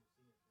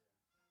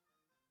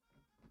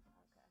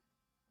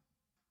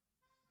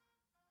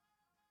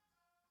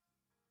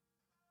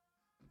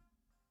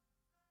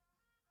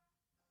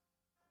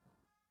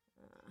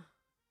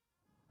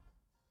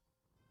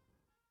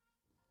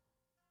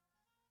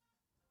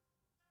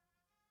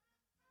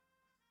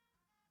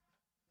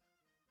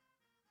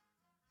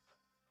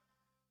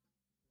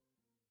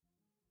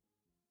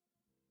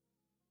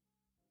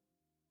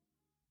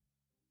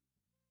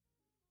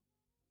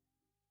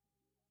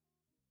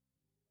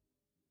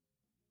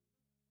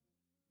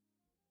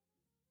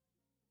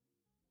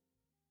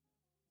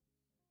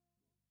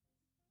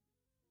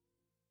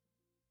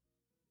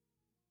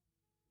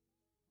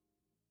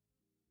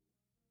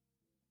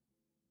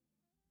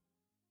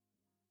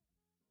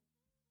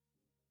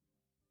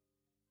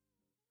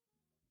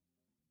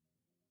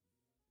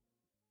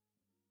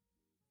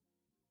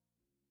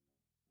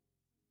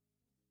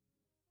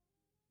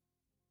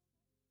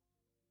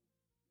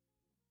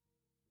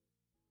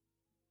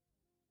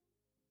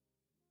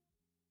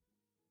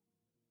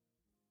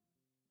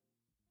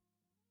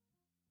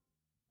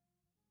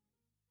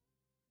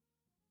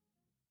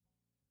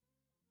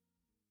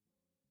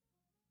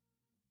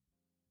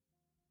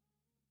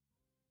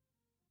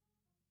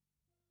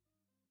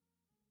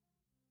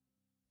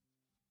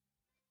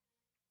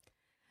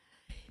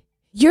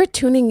 You're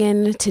tuning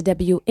in to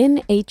WNHHLP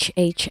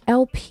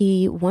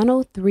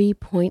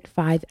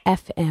 103.5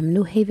 FM,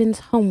 New Haven's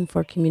home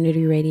for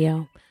community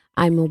radio.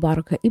 I'm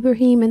Mubaraka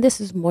Ibrahim, and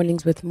this is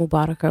Mornings with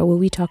Mubaraka, where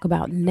we talk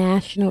about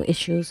national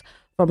issues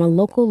from a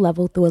local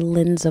level through a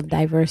lens of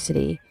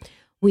diversity.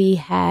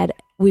 We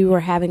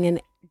were having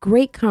a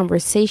great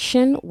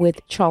conversation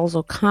with Charles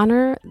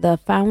O'Connor, the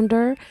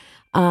founder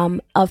of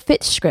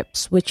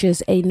FitScripts, which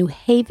is a New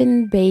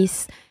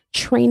Haven-based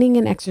training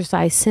and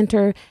exercise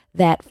center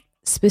that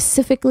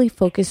specifically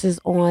focuses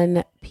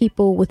on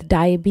people with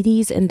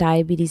diabetes and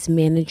diabetes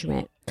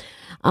management.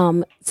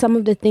 Some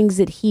of the things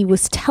that he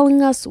was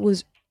telling us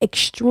was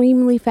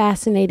extremely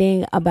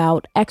fascinating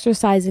about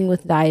exercising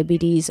with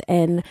diabetes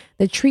and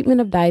the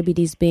treatment of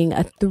diabetes being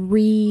a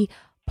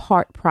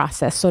 3-part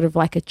process, sort of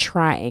like a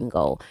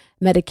triangle: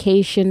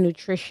 medication,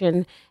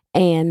 nutrition,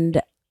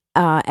 and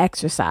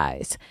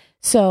exercise.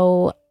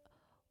 So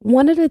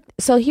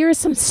here are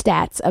some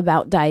stats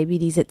about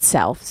diabetes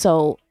itself.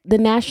 So the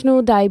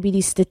National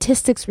Diabetes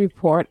Statistics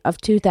Report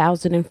of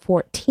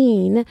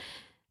 2014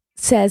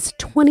 says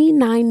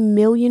 29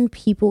 million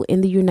people in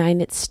the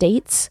United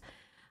States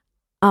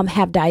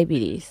have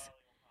diabetes.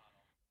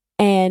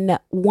 and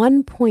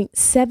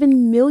 1.7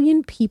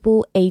 million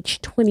people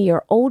aged 20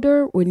 or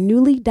older were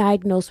newly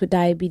diagnosed with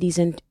diabetes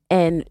in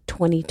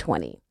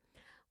 2020.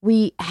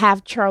 We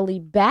have Charlie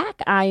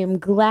back. I am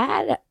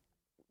glad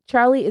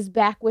Charlie is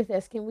back with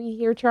us. Can we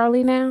hear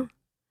Charlie now?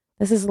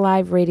 This is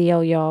live radio,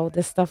 y'all.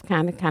 This stuff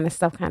kind of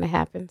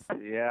happens.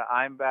 Yeah,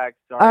 I'm back.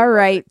 Sorry. All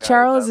right,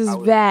 Charles is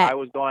back. I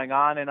was going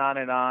on and on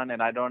and on,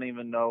 and I don't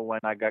even know when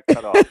I got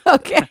cut off.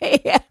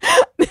 Okay.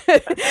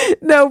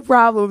 No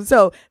problem.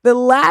 So the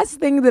last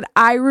thing that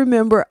I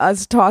remember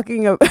us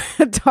talking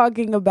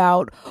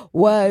about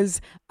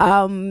was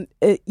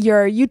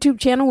your YouTube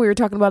channel. We were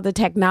talking about the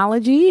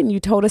technology, and you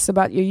told us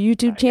about your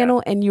YouTube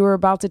channel, and you were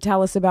about to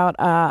tell us about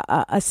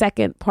a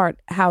second part,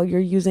 how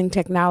you're using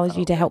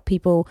technology to help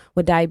people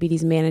with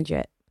diabetes manage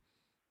it.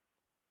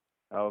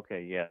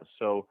 Okay, yeah.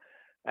 So,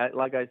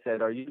 like I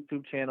said, our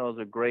YouTube channel is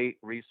a great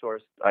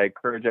resource. I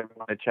encourage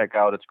everyone to check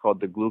out. It's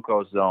called The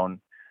Glucose Zone.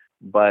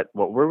 But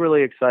what we're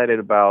really excited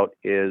about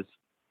is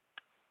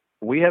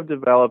we have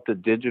developed a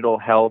digital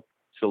health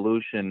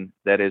solution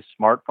that is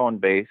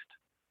smartphone based.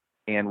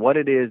 And what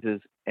it is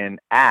an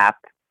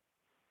app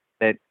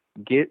that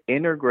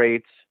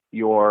integrates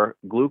your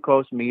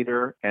glucose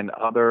meter and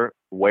other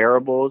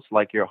wearables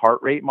like your heart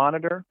rate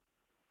monitor.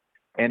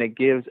 And it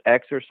gives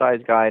exercise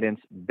guidance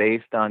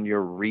based on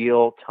your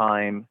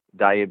real-time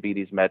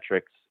diabetes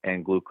metrics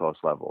and glucose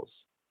levels.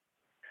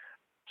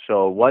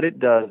 So what it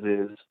does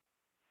is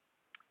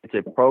it's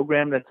a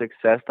program that's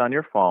accessed on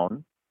your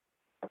phone.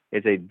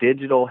 It's a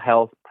digital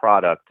health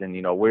product, and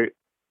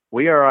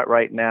we are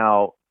right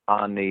now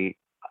on the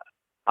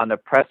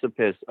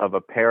precipice of a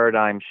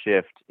paradigm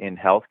shift in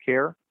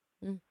healthcare.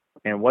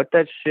 And what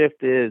that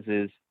shift is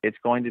it's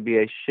going to be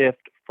a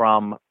shift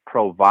from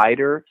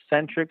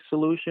provider-centric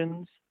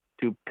solutions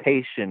to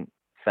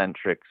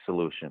patient-centric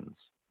solutions.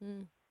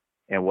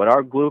 And what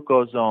our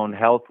Glucose Zone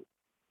health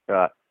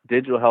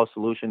digital health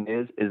solution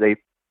is a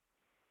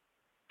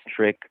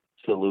trick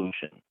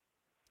solution.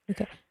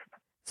 Okay.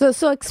 So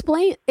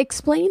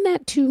explain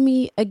that to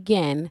me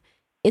again.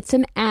 It's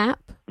an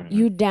app.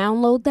 You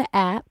download the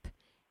app,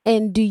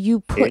 and do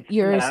you put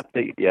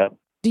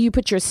do you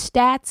put your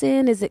stats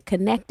in? Is it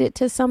connected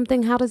to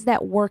something? How does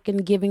that work in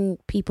giving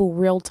people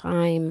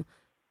real-time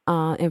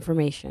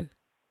information?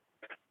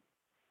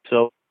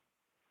 So,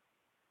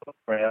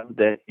 program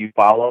that you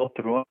follow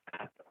through an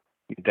app,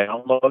 you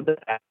download the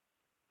app.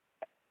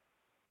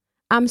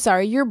 I'm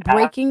sorry, you're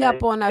breaking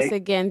up on us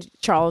again,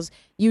 Charles.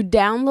 You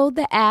download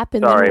the app,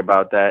 and sorry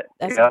about that.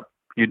 Yep.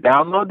 You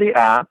download the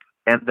app,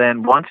 and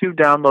then once you've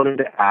downloaded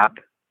the app,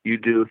 you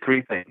do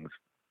three things.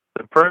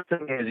 The first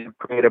thing is you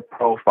create a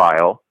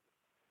profile,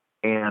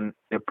 and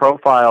the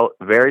profile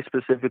very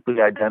specifically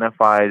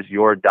identifies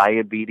your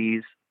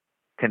diabetes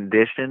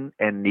condition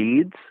and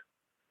needs,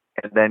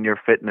 and then your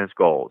fitness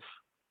goals.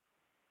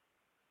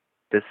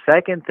 The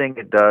second thing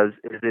it does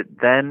is it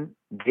then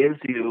gives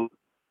you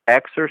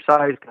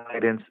exercise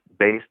guidance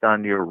based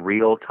on your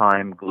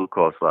real-time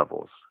glucose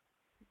levels.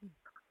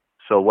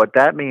 So what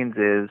that means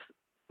is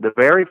the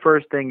very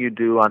first thing you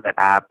do on the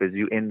app is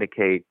you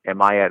indicate,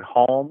 am I at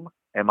home,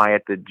 am I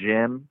at the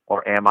gym,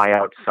 or am I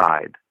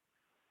outside?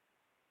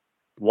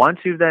 Once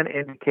you've then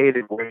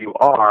indicated where you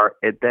are,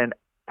 it then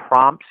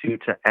prompts you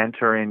to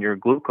enter in your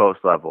glucose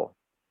level.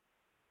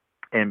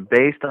 And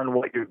based on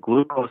what your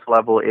glucose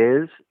level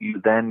is, you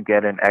then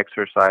get an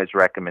exercise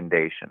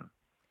recommendation.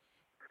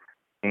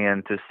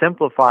 And to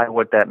simplify,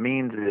 what that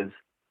means is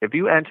if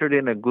you entered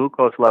in a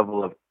glucose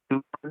level of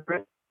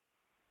 200,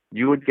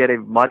 you would get a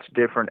much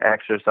different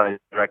exercise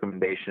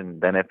recommendation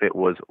than if it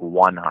was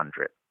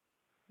 100.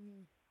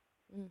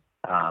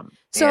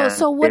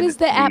 So what is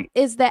the app?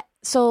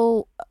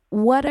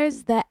 What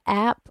is the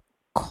app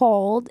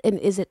called, and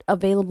is it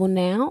available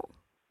now?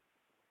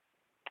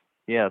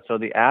 Yeah, so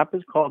the app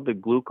is called the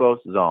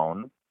Glucose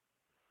Zone.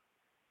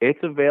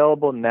 It's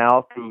available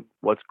now through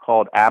what's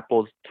called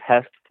Apple's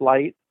Test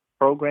Flight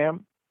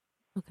program.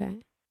 Okay.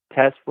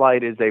 Test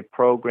Flight is a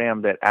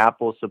program that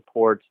Apple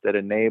supports that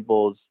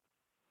enables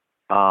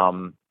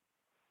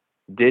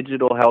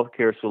digital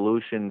healthcare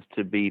solutions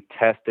to be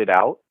tested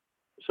out.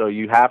 So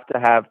you have to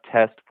have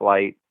Test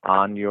Flight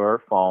on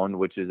your phone,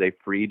 which is a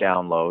free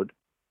download,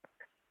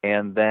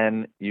 and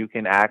then you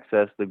can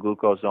access the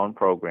Glucose Zone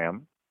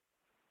program.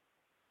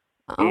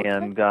 Okay.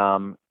 And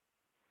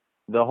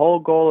the whole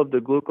goal of the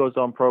Glucose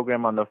Zone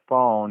program on the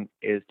phone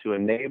is to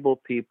enable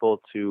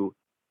people to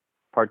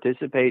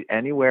participate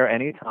anywhere,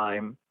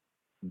 anytime,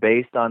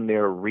 based on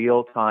their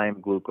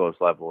real-time glucose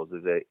levels.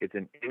 It's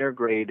an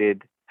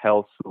integrated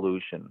health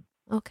solution.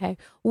 Okay.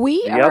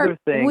 We are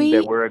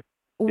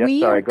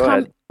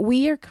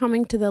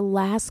coming to the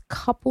last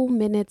couple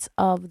minutes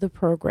of the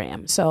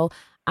program. So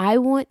I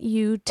want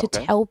you to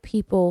tell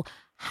people,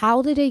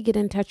 how do they get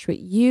in touch with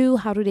you?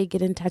 How do they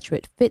get in touch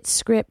with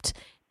FitScript?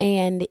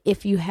 And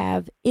if you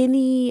have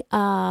any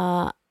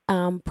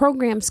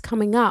programs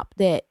coming up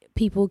that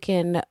people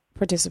can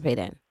participate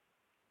in.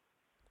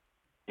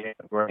 Yeah,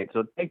 great.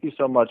 So thank you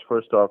so much,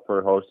 first off,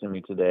 for hosting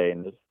me today.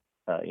 And this,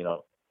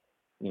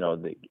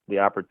 the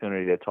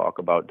opportunity to talk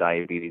about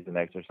diabetes and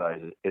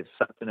exercise is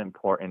such an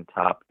important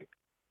topic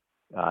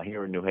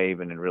here in New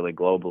Haven and really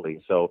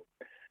globally. So,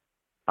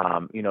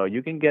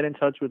 you can get in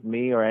touch with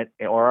me or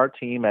our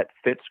team at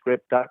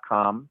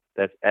fitscript.com.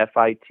 That's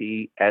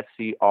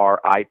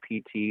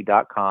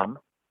FITSCRIPT.com.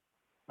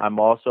 I'm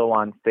also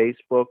on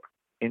Facebook,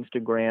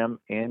 Instagram,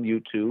 and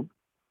YouTube.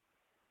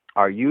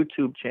 Our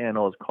YouTube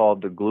channel is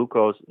called The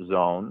Glucose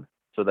Zone.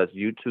 So that's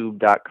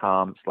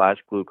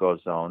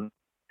youtube.com/Glucose Zone.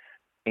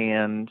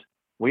 And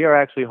we are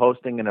actually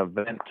hosting an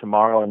event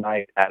tomorrow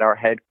night at our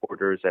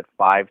headquarters at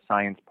 5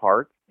 Science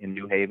Park in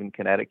New Haven,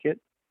 Connecticut,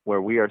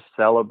 where we are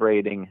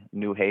celebrating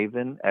New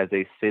Haven as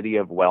a city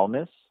of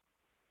wellness.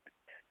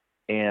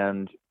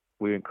 And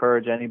we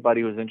encourage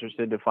anybody who's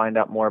interested to find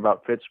out more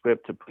about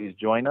FitScript to please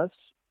join us.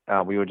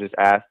 We would just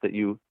ask that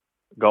you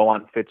go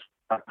on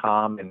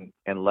fitscript.com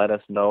and let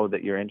us know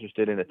that you're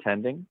interested in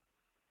attending.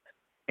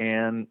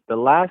 And the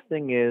last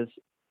thing is,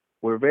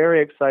 we're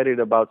very excited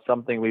about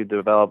something we've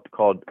developed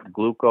called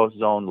Glucose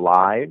Zone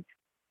Live.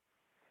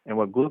 And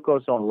what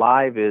Glucose Zone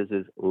Live is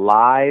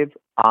live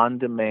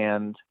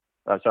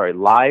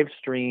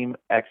stream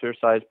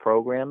exercise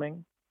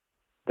programming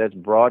that's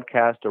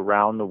broadcast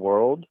around the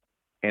world,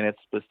 and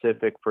it's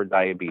specific for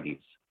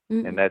diabetes.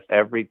 Mm-hmm. And that's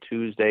every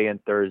Tuesday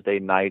and Thursday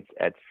nights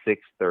at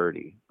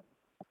 6:30.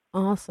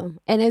 Awesome.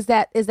 And is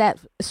that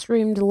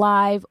streamed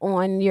live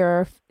on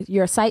your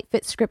site,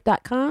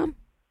 fitscript.com?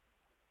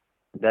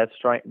 That's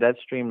right.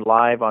 That's streamed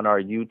live on our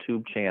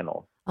YouTube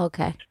channel.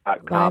 Okay.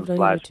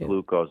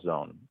 .com/Glucose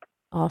Zone.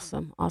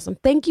 Awesome.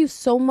 Thank you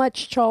so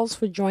much, Charles,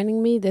 for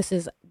joining me. This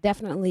is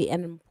definitely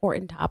an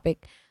important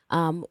topic.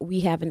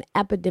 We have an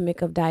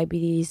epidemic of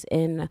diabetes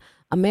in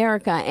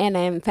America and,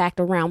 in fact,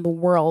 around the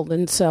world.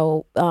 And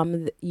so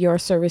your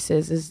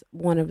services is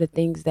one of the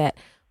things that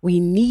we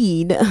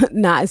need.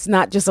 It's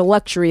not just a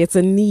luxury, it's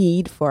a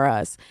need for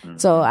us. Mm-hmm.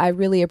 So I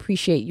really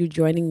appreciate you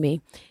joining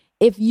me.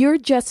 If you're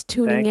just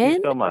tuning in,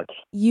 thank you so much.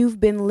 You've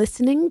been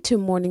listening to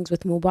Mornings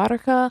with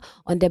Mubaraka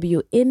on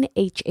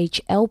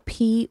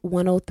WNHHLP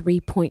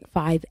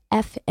 103.5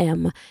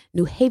 FM,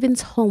 New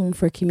Haven's home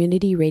for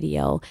community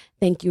radio.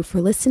 Thank you for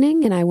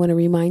listening, and I want to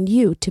remind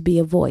you to be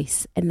a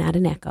voice and not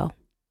an echo.